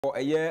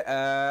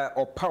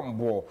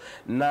Opambour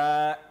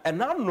na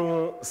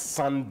enano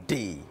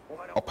Sunday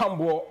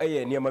Opambour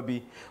niema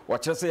bi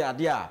wakyere say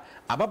ade a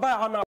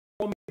ababa na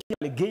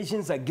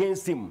allegations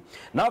against him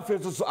na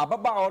afi so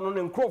ababa no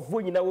ne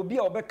nkrofo nyina obi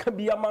a obeka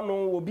bi ama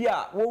no obi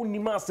a wo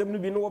nima asem no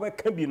bi no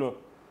obeka bi no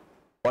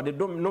ode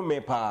dom no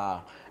me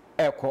pa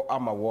eko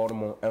ama wo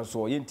no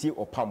enso yenti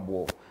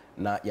Opambour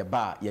na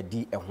yeba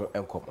yedi eho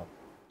enkomo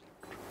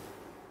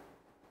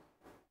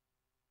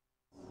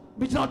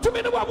Bijna to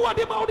me no wa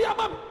de ma odi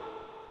amam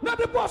na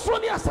de boss ro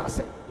ni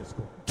asase yes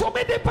go to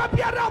me de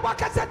papiara wa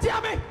kaseti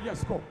ame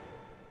yes go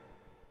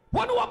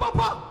wonu wa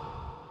papa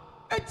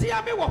eti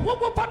ame wo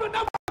wo pa no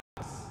na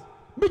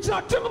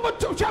bijna to me mo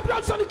to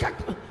champion so ni ka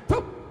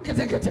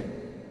kete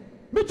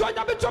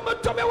bijna me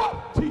to me wa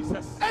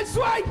Jesus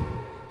enswai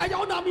aya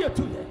ona me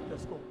etu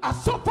yes go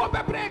asofo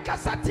bebre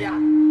kasatia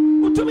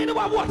utumi ni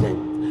wa wote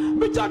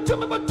bijna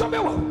to me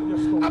wa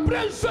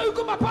abrenso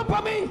yuko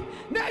mapapa me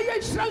na ye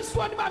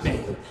hranso ni ma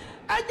me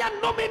anya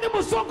no me ni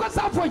musonko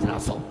safo nyina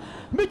so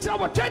mitra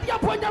wo twadi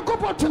aponya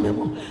kopo to me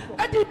mo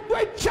edi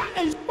wecha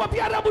enso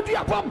biara budu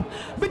apam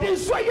me de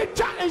so ye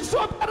cha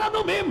enso biara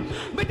no me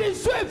me de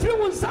so every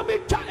one some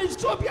cha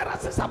enso biara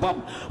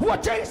sesabom wo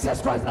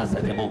Jesus Christ as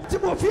the mo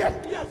timofie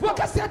wo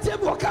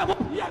kasete mo kamo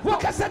wo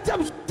kasete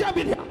mo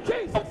tabidia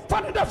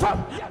fani da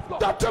fam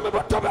da to me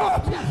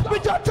me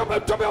ja to me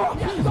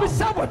me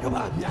sabo do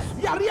ma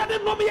yare ne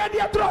no me ya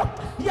dia drop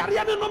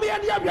yare ne no me ya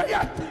dia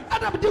ya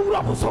adam de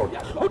wuro so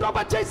o do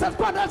ba Jesus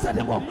Christ as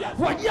the mo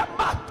wo ya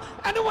ma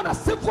anyone a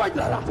simple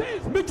that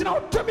me now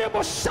to me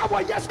mo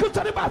shower yes go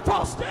to my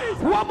fast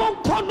one more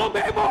con no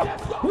memo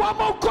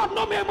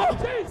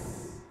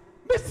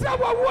Mr.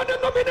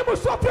 What no minimum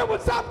software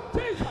was up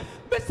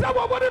Mr.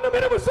 What no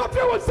minimum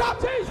software was up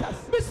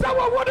Mr.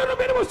 What no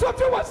minimum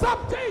software was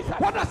up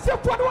what a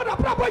simple one a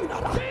problem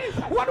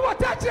what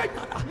touching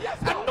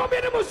and no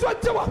minimum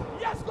software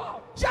yes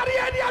God Jerry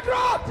any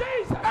drop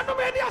and no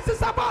many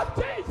assist about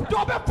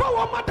don't be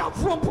power madam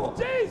from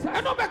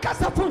and no make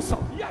us a function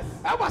yes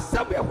I was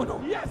somewhere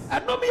yes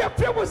and no me a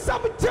prayer with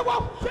some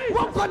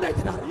one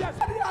connect yes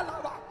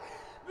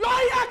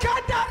Lawyer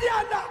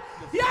Kandariana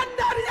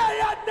Yandaria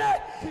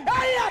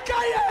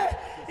Ayakaye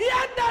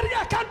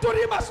Yandaria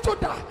Cantori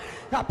Mastuda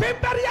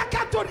Pemberia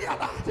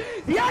Cantoriala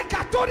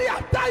Yakatoria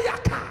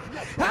Dayaka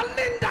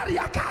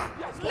Alindariaka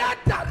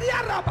Lataria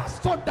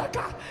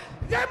Rabastondaka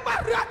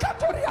Yamaria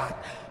Catoria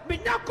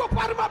Minyako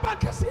Parma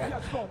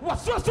Bancasia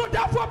was so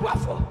down for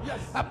Buffalo.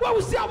 And what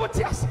was the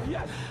Abotias?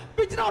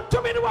 But now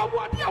to me,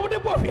 what you would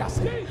have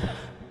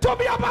to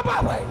be a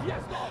baba way.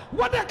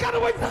 What I can't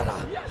wait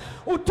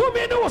for. To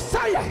me, no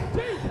say,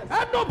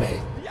 and no me.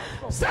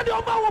 Said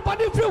your mouth,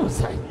 but if you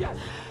say,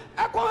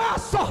 I go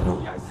ask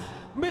son,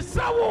 Miss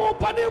Sawo,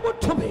 but it would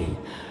to me.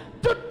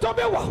 To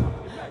me, one.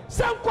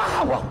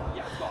 Sanquawa,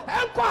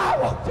 and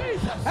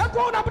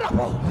go on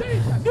bravo.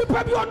 You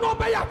probably no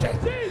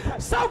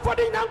bayate. South for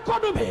the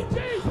economy.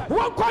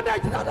 One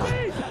connect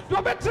another.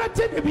 You be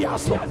threatened to be a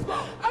son.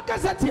 I can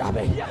set you up.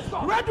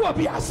 Red will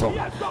be a son.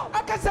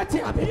 I can set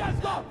you up.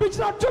 Which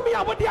not to me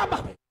about the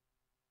amami.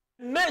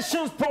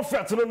 Nations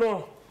prophet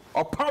no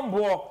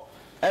Opambour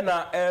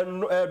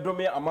and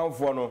Domi amount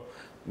for no.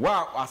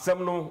 Wow, asem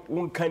no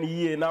unkan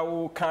yie na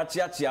wo ka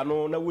chiachia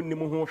no na wonni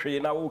mu ho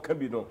hwe na wo ka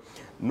bi no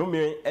no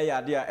me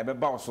eyade a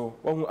ebeba so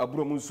wo hu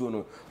aburo mu nsuo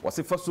no wo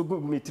se fa so gu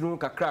metinu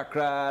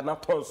kakrakra na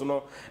tons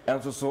no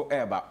enso so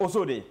eba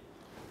osode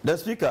the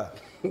speaker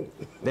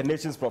the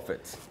nation's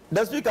prophet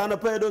the speaker na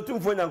pay do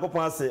tumfo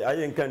nyankopon ase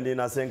aye nkandi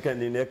na se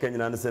nkandi na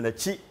ekanyina na se na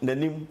chi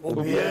nanim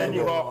obiara ni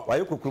ho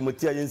waye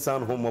kokromoti aye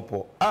nsan ho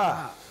mopo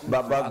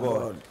baba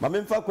god ma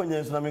me mfa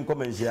konyen so na me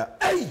nkomanhia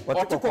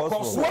what so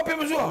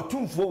opemzo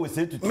tumfo we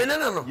se tutu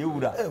menana no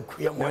yewura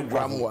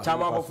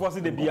chama bofo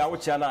se de bia wo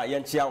chia na ye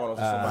nchia wono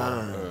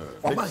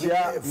so ba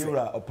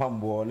yewura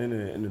Opambour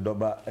ne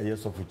doba aye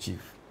sofu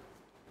chief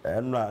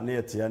enra na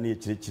yetia na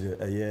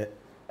yechirechire aye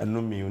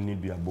enumi oni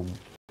duabom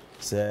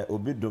se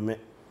obi dome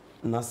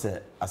na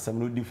se asem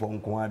no di fo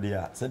nko ade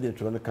a se de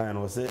tro ne kan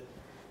no se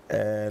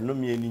no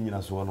mi eni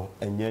nyina so no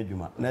enye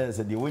adwuma na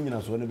se de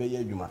wonyina so no be ye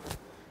adwuma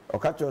o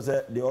ka cho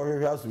se de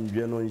ohwehwe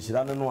asumdwe no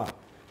nhira no a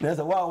na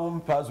se wa wo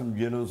mpa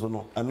asumdwe no so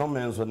no eno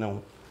me nso ne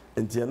ho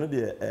enti eno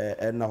de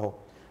enna ho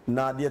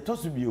na de to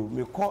so bio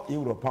me ko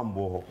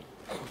Opambour ho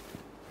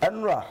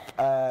enra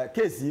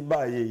case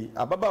ba ye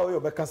ababa wo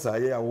obekasa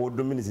ye a wo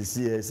domini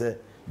sisi ye se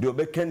de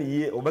obeka ni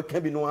ye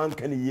obeka bi no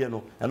anka ni ye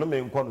no eno me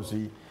nko no so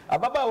yi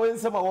ababa we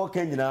nsema wo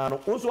ka nyina no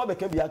unso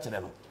wabeka bi a kire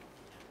no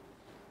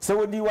se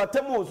wodi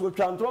watam wo so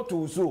twanto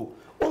to so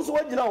unso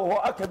wagina wo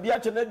aka bi a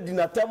kire na di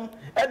natam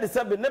e de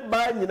se be ne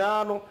ba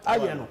nyina no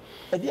aye no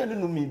e de ne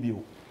no mi bi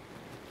o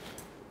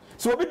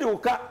so obi de wo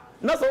ka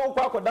na so wo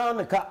kwa akodan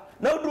ne ka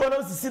na oduro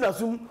na sisi na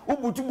sum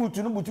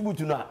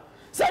ubutu na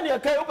sani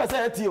akai wo pese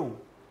atie o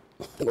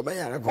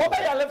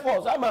Obayale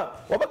force ama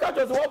obeka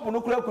cho so wo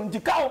no kura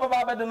kunti ka wo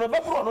baba de no be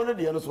pro no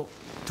de no so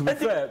to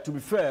be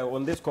fair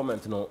on this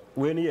comment no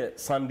when here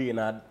Sunday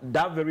na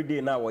that very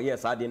day now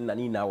yes I didn't na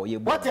ni na wo ye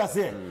what you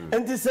say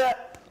enti say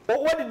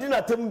what did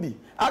dinner tembi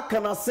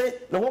akana say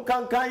na ho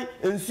kankan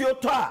ensuo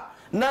to a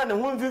na ne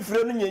ho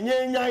mfifire no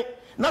nyenyenyan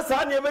na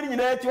saa ne mani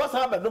nyina ati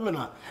wasa abedome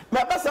na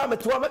ma basa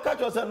meto meka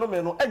cho say no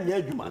me no anya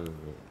adwuma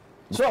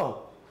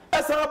so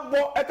esa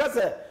bo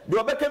ekase de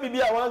obeka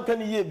bibia wanka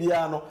ne ye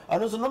bia no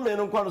ano so no me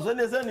no kwa no so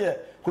ne se ne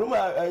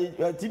kuruma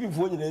TV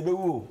fo nyina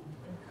ebewu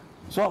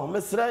so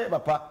mesra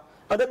papa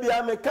ada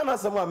bia me kana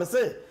sama me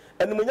say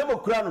enumunya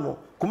makura no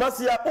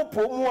kumasi ya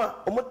popo mu a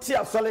omoti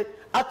asole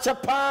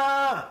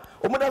achepa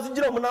omoda so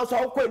gira omuna so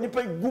akwa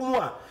nipa gumu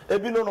a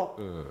ebi no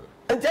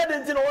ntede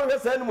nti no won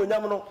hwesa enumunya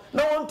no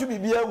na won to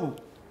bibia mu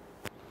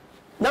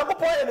na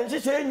popo ye ne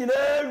nhihye nyina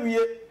wie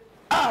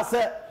a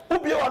se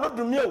ubie wa no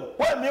dumie o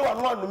wa mie wa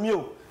no anumie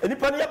o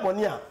enipa ne ye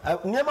bone a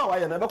nyema wa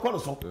ye na bekọ no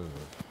so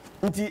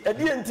nti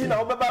edie nti na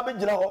obeba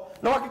abegina ho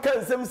na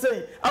wakeka nsem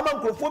sei ama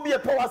nkrofo bi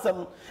epa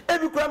wasam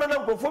ebi kura na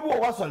nkrofo bi wo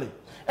wasole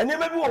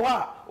enema bi wo ho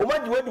a o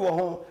magye wadi wo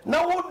ho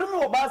na wo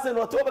dumi wo ba se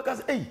no to obeka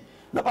se ei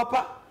na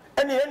papa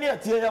ene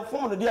atie ya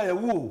fom no dia ya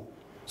wu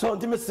so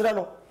nti mesere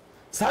no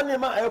sa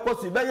nema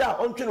ayekoso be ya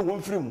ontwe no ho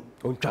mfirim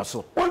ontwa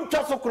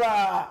so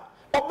kura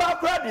oba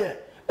kura de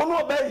ono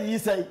oba yi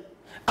sei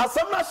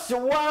asam na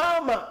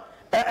hyewa ma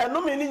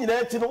enome ni nyina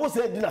achi no wo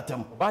se di na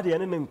tam ba de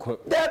ene ne nko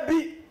da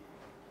bi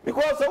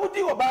because so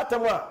wudi wo ba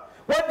tam a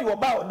wadi wo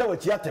ba da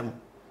wachi atam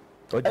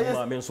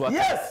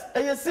yes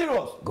are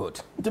serious good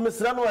nti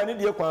mesra no ani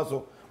de kwa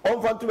so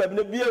on fa ntu ba bi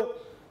na bio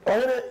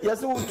ohere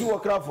yesi wutu wo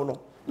krafo no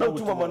na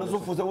wutu mama no so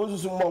fo se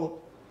wonsusu mmon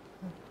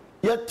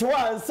ye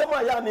tewa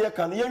nsema ya ne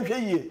ka no ye nhwe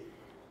yie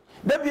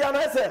da bia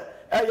na se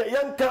ye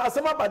nka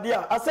asema bade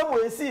a asema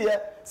esi ye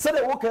se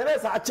de wo kan na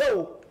sa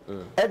achewo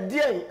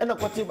edien ena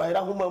kwati bayira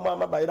homa mu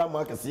ama bayira mu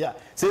akese a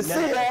se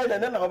se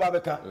ye na oba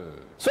beka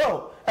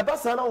so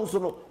ebasa na unso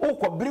no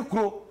ukọ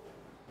birikuro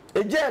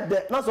eje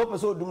de na so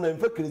pese odum na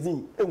mfa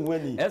krezin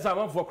enwani esa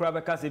amanfo kra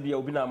beka se bia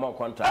obi na ama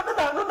contract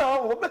no na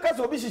wo beka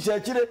se obi hihye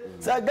akire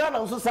se Ghana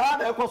nso saa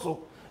na ekoso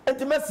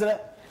enti mesere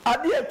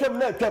ade atwam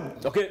na atwam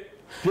okay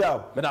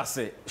pia me da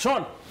say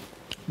Sean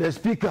the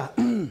speaker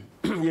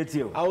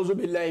yetio a'udhu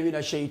billahi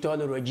minash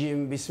shaitanir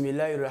rajim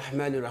bismillahir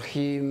rahmanir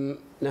rahim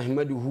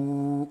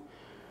nahmaduhu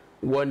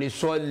wa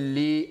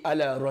nusalli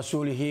ala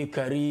rasulih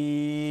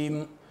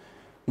karim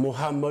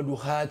muhammadu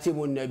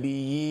khatimun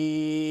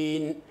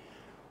nabiyyin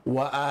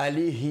wa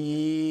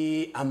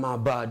alihi amma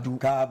ba'du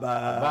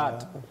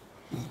ba'd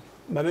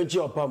babenchi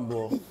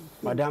Opambour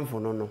madam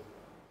fonono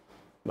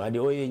ba de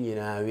oye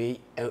nyina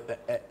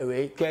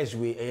we case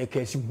we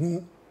case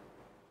hu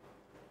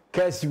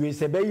case we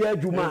se be ya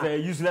adwuma a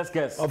useless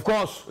case of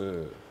course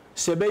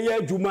se be ya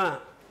adwuma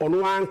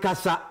ono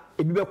ankasa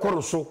ebi be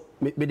koro so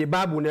me de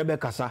bible na be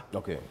kasa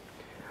okay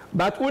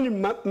but only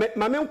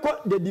mame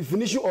the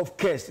definition of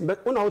case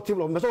but on our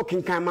table me so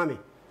kinkan mame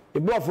e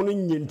bo afo no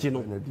nyenti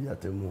no na di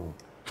atemu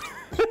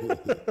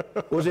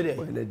o se de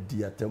na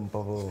di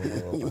atempo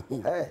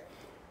eh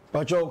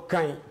pacho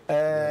kan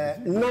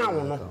now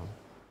no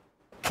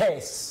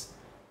case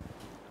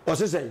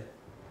what is saying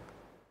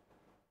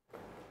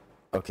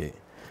okay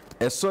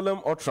a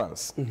solemn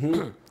utterance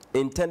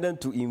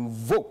intended to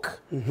invoke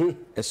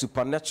a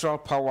supernatural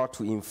power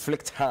to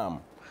inflict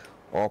harm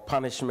or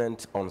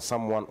punishment on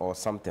someone or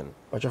something.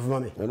 What of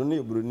mommy? I don't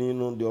need Bruni,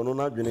 no, the honor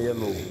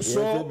no.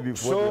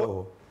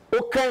 So,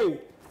 okay.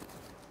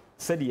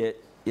 Said ye,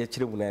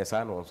 children, as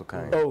I also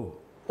kind. Oh,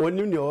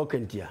 only your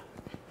Kentia.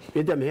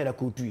 Let them hear a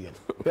coup to you.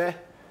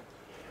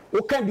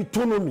 Okay,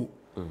 Deuteronomy,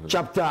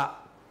 chapter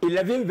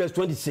 11, verse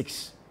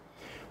 26.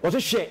 What a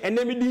share, and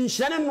then we didn't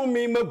shannon no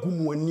me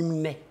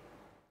magum.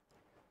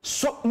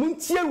 So,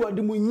 Muntia were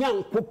the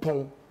Munyan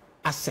coupon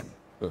asem.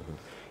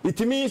 It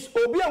means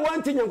obi a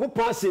wanting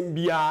Yankopon asem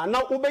bia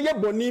na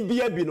obeye boni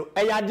bia bi no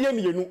eyade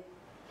amienu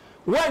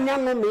wanya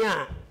no me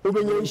a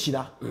obenya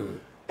nhira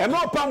e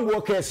ma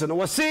Opambour case no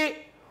wo se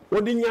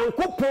odi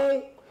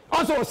Yankopon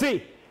also wo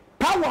se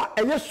power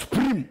eye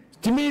supreme.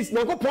 It means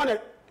Yankopon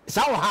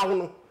sa wo ha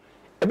no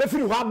e be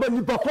firi ho aba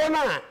nipa ko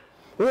na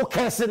wo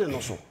case no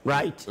so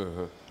right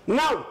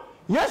now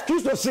yes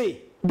Christ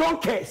say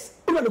don't case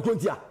una no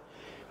kontia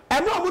e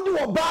ma obudi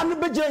wo ba no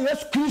beje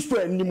yes Christ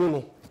animu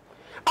no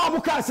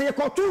abuka se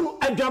yekotu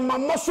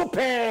adwamammo so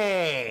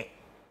pe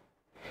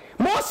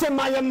Mose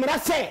mayemra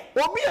se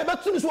obi e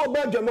betu so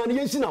oba adwama ne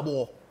yensi na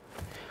bo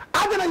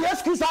adana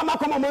yes Christ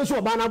amakoma mo so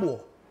oba na bo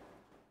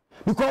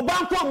because ba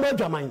nko mo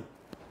adwaman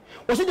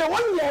o se je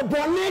won ye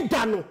bone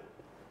da no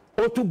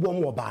otu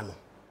bom oba no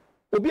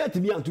obi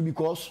atibi antu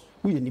because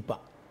we nipa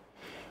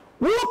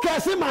wo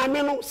kese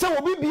maame no se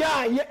obi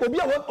bia obi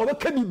a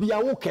obeka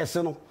bibia wo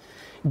kese no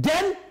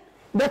then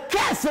the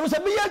case was a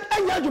be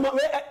anya adwuma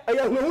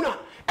ehuna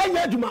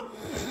enya adwuma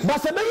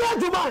but se be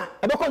adwuma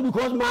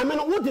because maame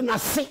no wo de na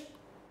se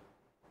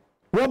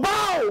wo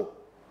bawo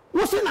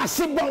wo se na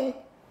se bon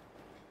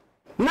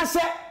na se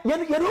ye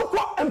no ko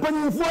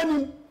empanyimfo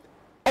anim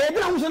e de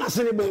na wo se na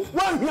se ne bon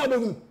wo hia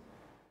behu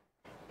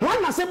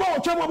wo na se bon o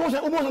twemo bo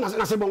se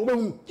na se bon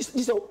behu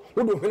this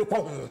wo do hwele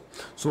ko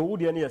so wo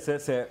de na ye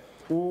se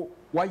wo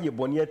waye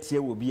bone atie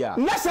wo bi a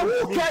na se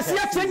wo kese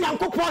atie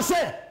Nyankopon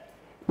se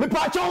me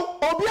pacho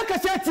obi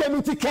akese atie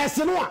mi ti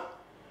kese no a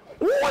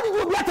What did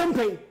you be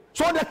attempting?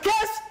 So the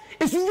case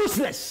is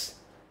useless.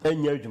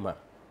 Enya adwuma.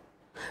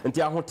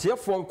 Nti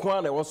ahoteefo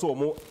nko na wɔso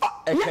ɔmo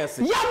ekese.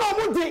 Ya no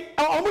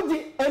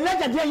omudi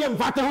eleja de ye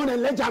mfata ho na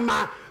eleja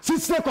ma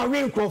sisire kwa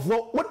we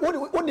nkrofo. What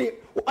the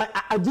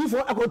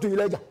adifo akọ to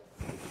eleja.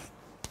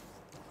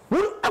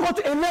 What akọ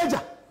to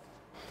eleja.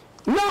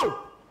 Now,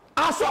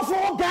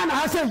 asofo Ghana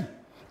ha say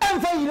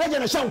emfa eleja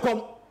na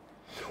shankom.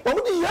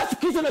 Omudi Yesu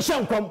Kristo na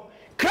shankom.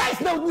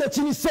 Christ now na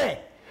chini say,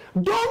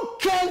 don't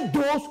kill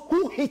those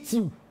who hate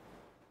you.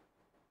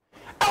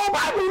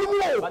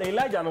 But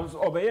Elijah knows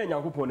obey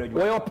Yankupon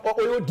adwuma.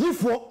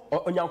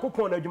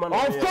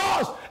 Of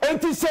course,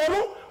 and to say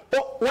no,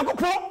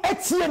 Yankupon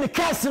eti and the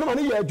cast no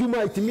money you do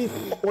my to me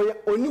or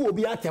only will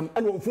be at them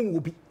and one phone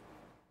will be.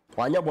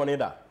 Wanya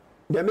boneda.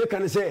 The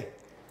American say,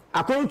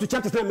 according to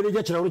chapter 10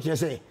 manager which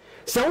say,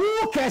 so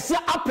who can say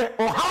up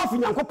or half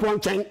in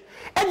Yankupon chain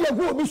and you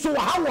will be so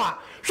how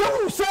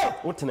so say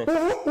what name?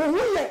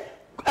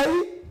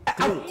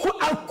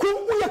 I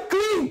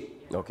clean.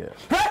 Okay.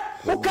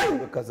 Okay.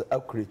 Because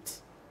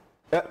accurate.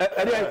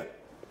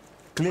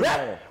 Clean.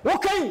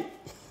 Okay.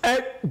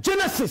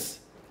 Genesis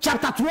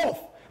chapter 12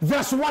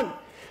 verse 1.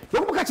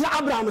 Look at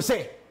Abraham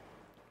say,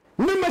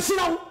 it means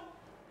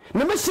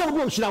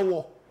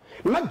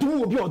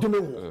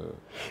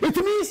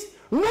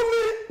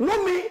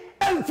no me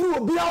and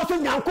through be out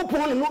in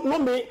Yankopon no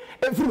me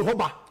and through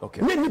Hoba.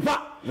 Okay.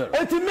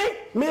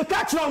 It me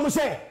catch on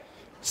say,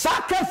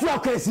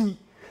 Sacrifice.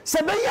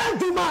 Sebaya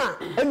Duma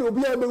and will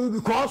be able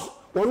because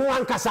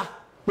one kasa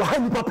will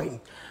have you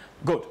popping.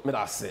 Good, me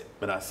that's it.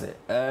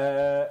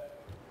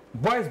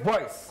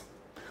 Boys.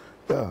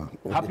 Yeah.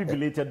 Happy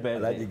belated birthday.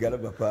 Like you got a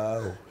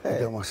papa.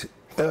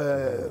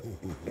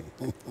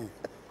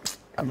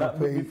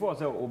 Before I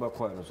say over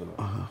coin so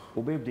no.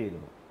 Obey day no.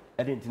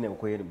 I didn't know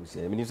ko yene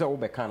musie. Me say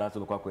over can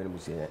aso ko yene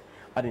musie.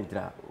 I didn't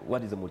know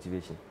what is the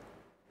motivation.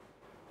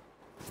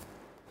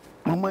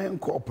 Mama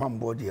enko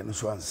Opambour dey no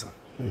so answer.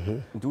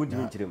 Do you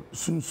dream?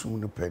 Soon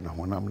no pen na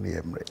honam ne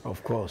emre.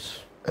 Of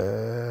course.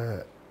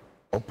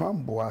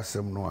 Opambour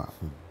asem no a.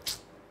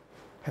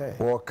 Hey.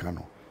 Walk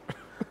no.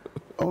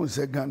 On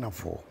se Ghana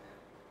for.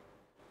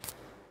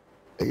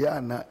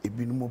 Eya na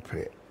ebinum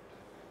pre.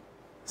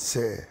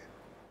 Se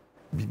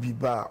bibi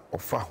ba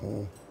ofa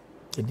ho.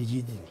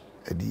 Edi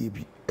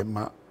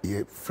ema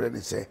ye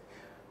friend say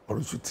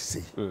orusu ti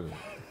say.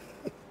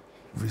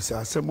 Visa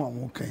asem a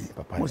mo kan.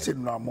 Mo se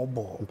no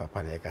amobo.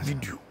 Papa na ka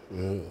video.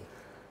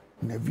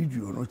 Na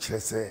video no kire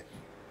say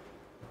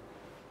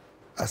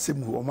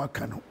asem wo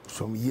maka no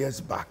some years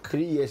back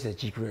 3 years a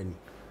chikran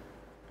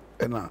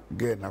ena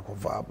ge na ko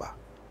vaba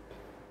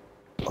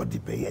odi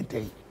be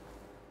yedai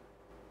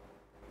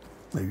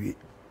mawie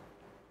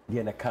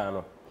Ye na kan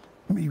no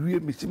mi wie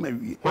mi si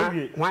mawie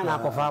why na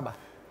ko vaba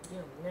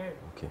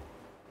okay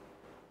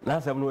na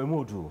asem no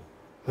emodu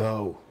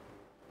oh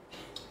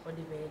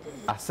odi be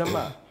yedai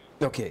asema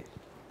okay.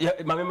 Yeah,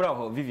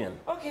 Mamma Vivian.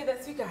 Okay,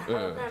 the speaker. I'm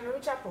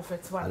a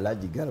prophet one.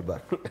 Alaji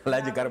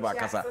Garba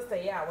Kasa. Sister,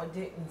 yeah, what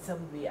did in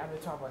some way I'm a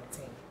trouble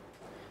thing.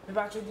 The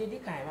battery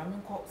did kind, I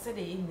mean, said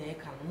they in there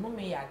can no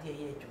me idea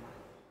yet.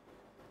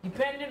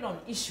 Depending on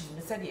issue,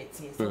 the said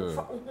it is.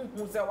 So,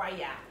 who's a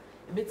wire?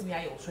 A bit me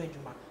I also do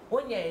ma.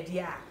 1 year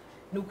idea,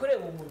 no great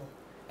woman.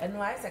 And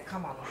no, I said,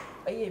 come on,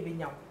 a year be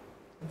young.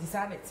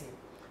 Disanity.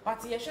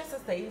 But your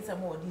sister in some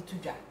more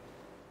D2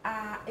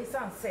 it's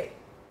unsaid.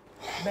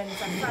 Ben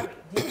Safari,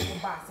 the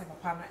bass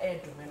and Papa air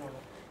domain.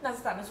 Now,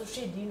 stand so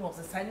shady knows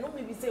the sign. No,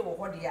 maybe say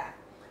what they are.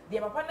 The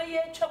Papa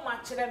year too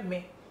much than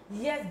me.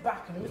 Years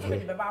back, and Mr.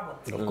 Baby Babble.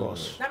 Of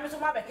course. Now, Mr.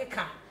 Mabeka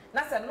can.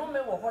 Now, said no me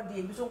what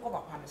they use on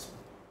cover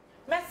punishment.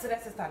 Master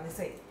Sister, they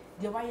say,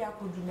 the way I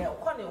could do now,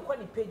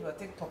 Connie page or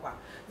TikToker.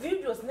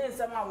 Videos name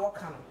some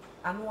walk on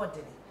and what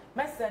did it.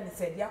 Master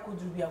said, the could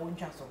do be a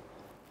winter so.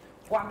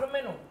 One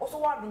domino, also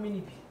one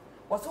domini be.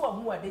 Was so a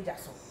more de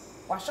jasso.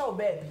 Was show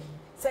baby.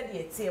 Said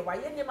ye say why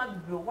ye ma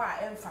bibro wa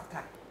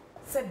emfata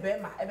said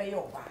bema ebe ye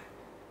oba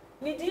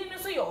ni di no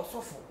so ye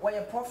osofo why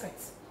a prophet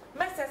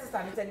master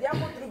sister ni said dia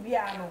ko dru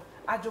bia no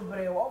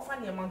ajobre wo fa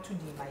ne man to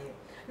di maye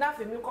na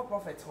afa mi ko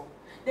prophet ho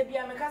de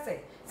bia me ka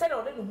say said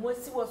o de no mo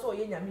asi wo so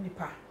ye nyame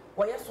nipa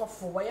why ye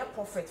sofo why ye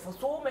prophet for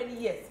so many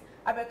years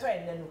abeto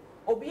enne no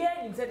obi e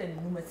nim said the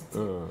no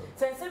masiti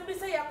sense bi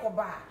say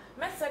yakoba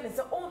master ni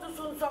say o to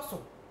so nso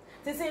so.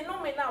 They say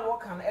no me now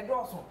walk on a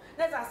dorsal.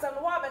 Let us send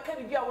one back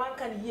can be a 1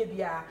 can year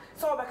be a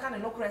so I can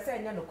no cress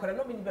and no cress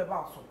no mini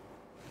bebasso.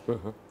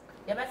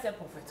 You must say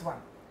prophet one.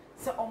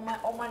 Say on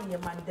my near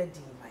man dead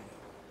in my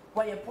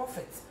why a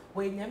prophet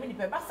when you mini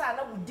pebasa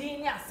would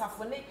dinia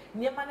safone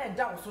near man a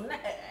down so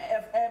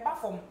a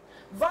baffum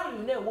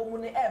value no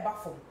woman air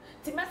baffum.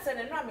 Timessa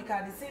and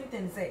Ramica the same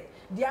thing say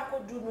the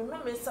apple do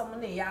no me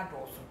summon a yard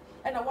also.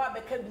 And a while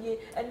back be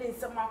and in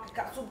some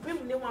market so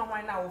bring no one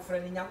right now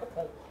friend in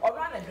Yankopon or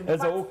run a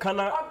as a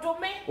Okana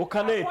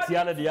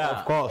Tiana dia.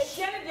 Of course.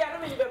 Tiana dia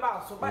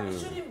so but it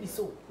shouldn't be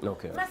so.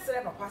 Okay.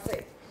 Master Papa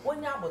said,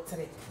 1 year but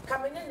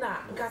coming in now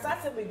because I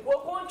said we go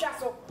on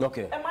just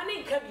okay. A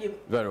money can be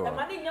very well. A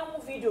money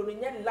young video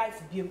in your life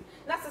life beam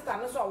na sister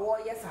no so wo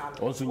yes ha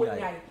no also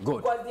nyai good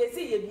because they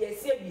see ye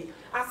bi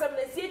asem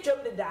na see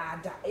twem de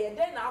daada e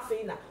den na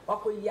afei na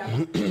wakoyia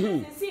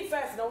see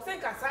first na we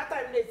think at that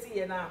time na see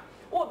ye na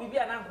o bibi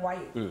ana nko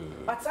aye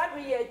but that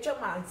we ye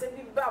twem an se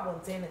bi ba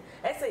bonten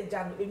e say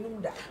ja no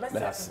enum da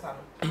message sister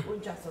no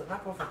onja so na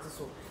prophet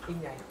so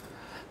enyai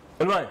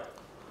right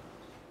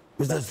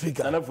Mr.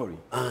 Speaker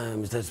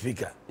Mr.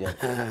 Speaker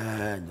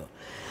yeah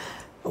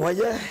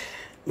waje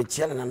me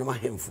tiana na no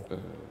mahemfo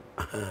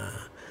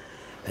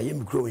aye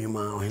mikro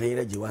hima ohene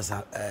yere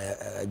jiwasa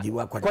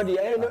jiwa kwade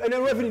ene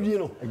referee bi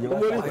no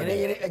ohene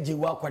yere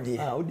jiwa kwade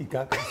odi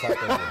ka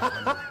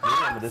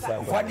sa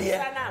kwade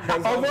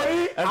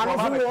omori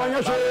anofu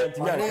wonye so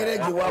ohene yere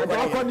jiwa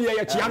kwade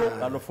ye tia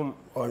no anofu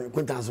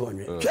kunta so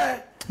onwe che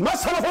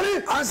masala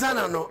fori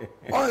ansana no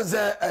onze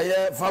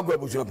aye fago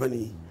abusu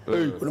pani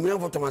olumuya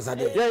foto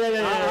masade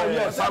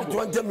yeah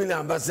 20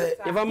 million ba say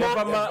ifama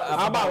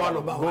aba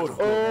no good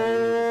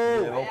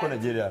Oko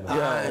Nigeria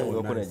no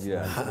Oko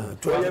Nigeria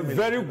to a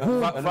very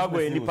good fago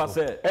ni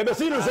passe e be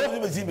see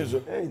me so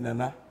hey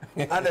nana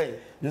ade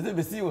just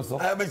be see so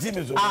be see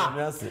me so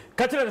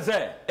ka tire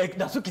say e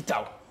da su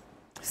kitaw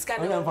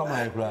scan on fa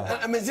mai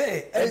kura me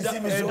say e see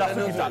me so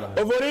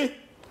ovori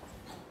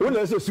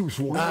wona se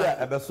susu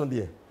e be so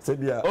de se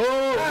bia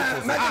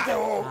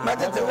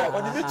matete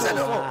o di bitse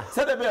no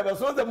se de bia be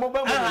so de mo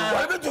ba mo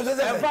o be to se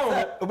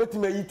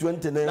obetime yi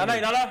 20 na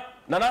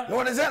nana no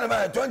one say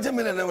na 20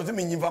 million na so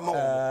me nyifa ma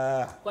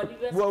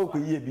wo ko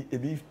yi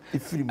ebi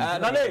ifiri mu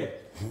nana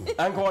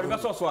anko wori be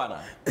so ana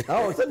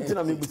o se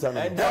ntina me busa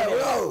no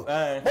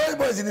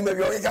boy ni me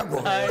bi o ka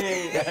go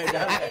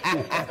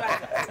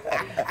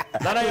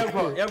nana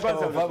yanko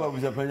so baba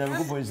busa panya me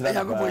ko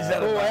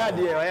ponjira o waya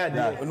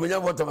de onu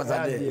nya foto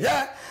masade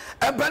yeah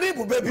empani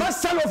bu baby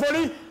masalo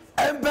fori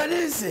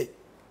empani se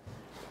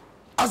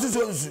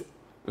asuso nsu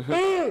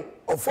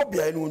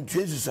ofobia ni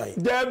ontue susai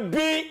the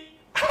bi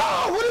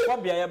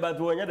fobia ya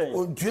batu wonya den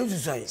ontue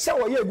susai se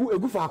wo ye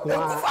egu fa ko a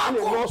na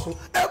no so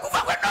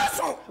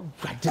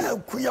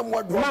kuya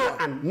mwadwo ma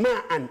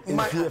an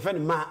fe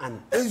ma an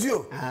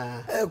enzio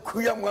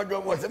kuya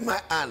mwadwo mo se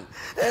ma an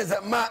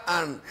eza ma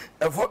an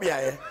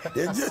ofobia ye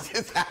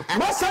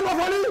masalo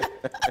fori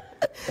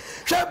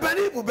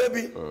empani bu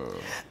baby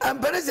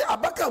empani se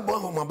abaka bo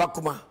ho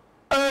mabakuma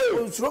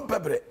onsuro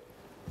pebre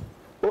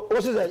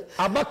o se say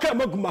abaka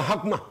maguma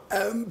hakuma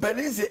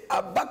empani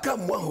abaka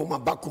mo ho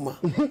mabakuma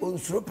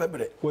onsuro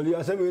pebre koli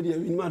asem we dia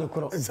ni ma de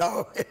koro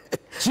so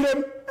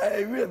chirem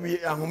we bi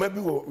ahoma bi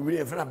wo we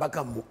e fena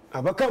abaka mo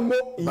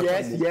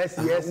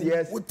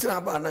yes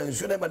utra ba na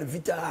nsuro ba de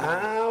vita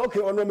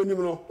okay ono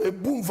menim no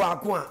ebum fa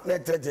ko a na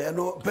tete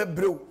no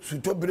pebreu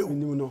suto breu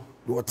menim no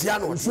do tia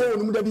no so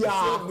onum da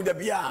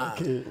bia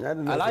okay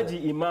Alhaji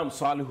Imam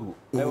Salihu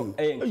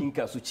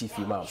kinka su chief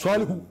imam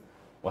Salihu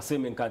wase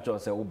men kan cho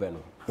se wo be no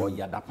o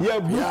yada pa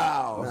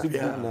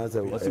na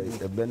se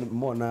ben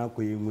mo na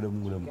ko yi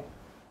nguram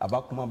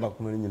abakuma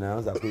nyina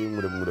na sa ko yi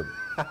nguram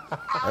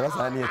ara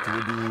sa ni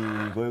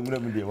etudi ko yi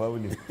nguram de wa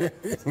woni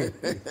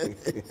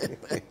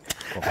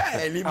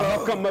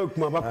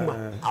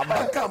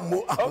abaka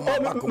mo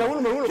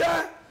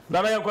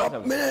dara yanko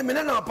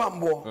mene na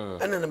Opambour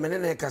ena mene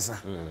na kasa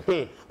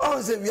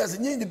o se wiase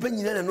nyi ndi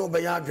panyina na no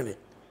be ya adwene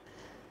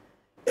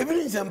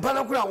ebiri nsempa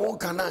na kura wo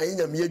kana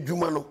enyam ye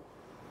adwuma no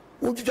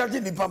ututwaje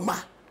nipa ma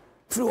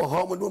free wo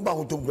ho mo do ba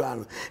ho to bra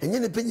no enye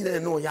ne panyina na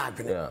no ya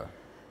adwene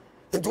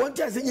nti won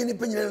tia se nyi ne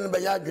panyina na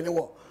be ya adwene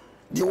wo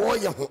de wo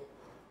ye ho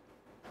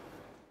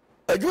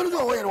adwene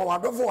do wo ye no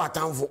wadofo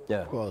watamfo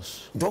of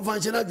course don't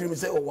function adwene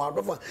say o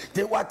wadofo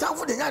de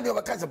watamfo de nya de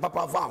o ka se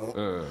papa fa ho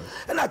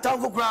na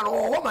tamfo kura no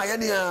wo ma ye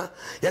ne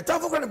ya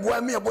tamfo kura ne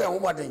boa me boa ho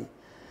boden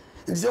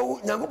nti se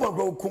nyankopon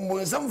kura kumbu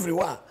nsam free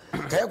wa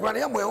kaya kura ne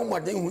ya boa ho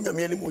boden hu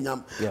nyame ni mu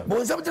nyam bo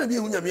nsam tena bi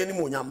hu nyame ni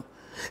mu nyam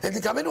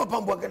enti ka me no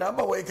Opambour ka da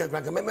ba wo ka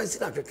kura ka me mansi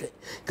na twetwe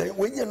ka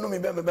wo nya no me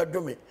be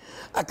do me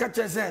aka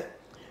che se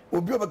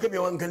obi obaka bi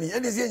wan kan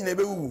eni se nyina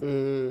be wu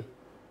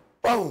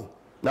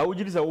na wo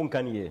jiri sa wo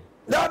nkan ye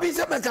na bi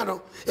se meka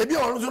no ebi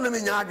o so no me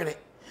nya adwene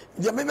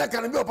je me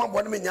meka no bi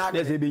Opambour no me nya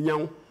adwene se be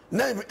nyawo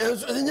na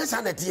nya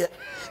sanete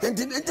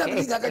enti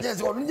bi ga ka che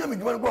se o nya me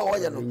dwuma ko wo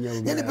ye no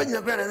nye ne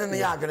panyina kura na ne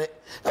ya adwene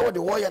e wo de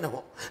wo ye ne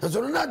ho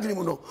so no na adwene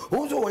mu no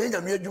wo so wo ye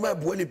nya me adwuma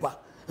buo nipa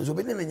so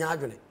be ne nya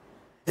adwene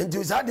enti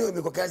usade o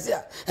me ko kase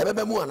a e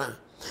be mu ana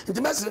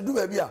enti mesere du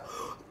ba bi a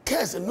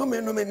kase no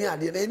me ni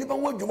ade na nipa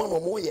wo adwuma no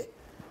mo ye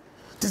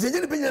tise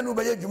nyene penya no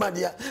be adwuma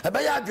dia e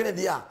be ya adwene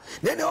dia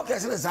na ne o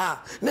kase ne sa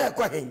na e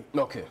kwa hen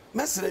okay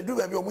mesere du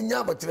ba bi o munya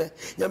abotre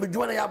ya me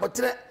dwuma na ya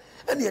abotre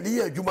ene ye de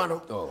ye adwuma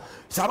no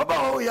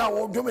sababa o ya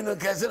wo dwuma no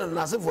kase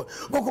na asefo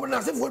boko na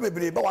asefo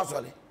bebre ba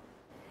wasole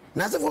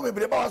na asefo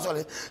bebre ba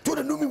wasole to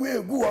de numi we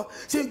egu ho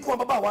se nku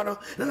baba wa no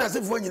na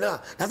asefo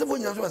nyina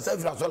so sa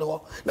fira sole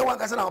ho na wa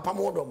kase na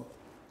Opambour dom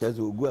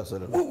yeso ogu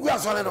asole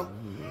no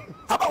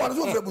aba wa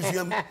so fira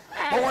busiam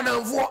o wona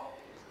mfo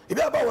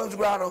ibi aba won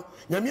zura no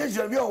nyame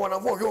ajira bi won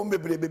afo hwe won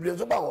bebre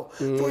so ba ho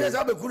so yes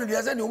abekuru de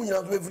yesa ne omu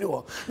nyina so efiri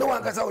ho na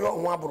wan kasa wo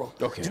ho abro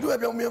tidu e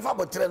bi o me fa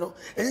botre no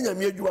enye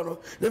nyame adwuma no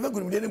na fa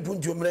guru de ne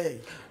mpuntu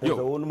mre yo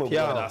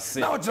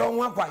na o tro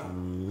ho akwan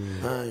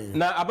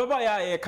na ababa ya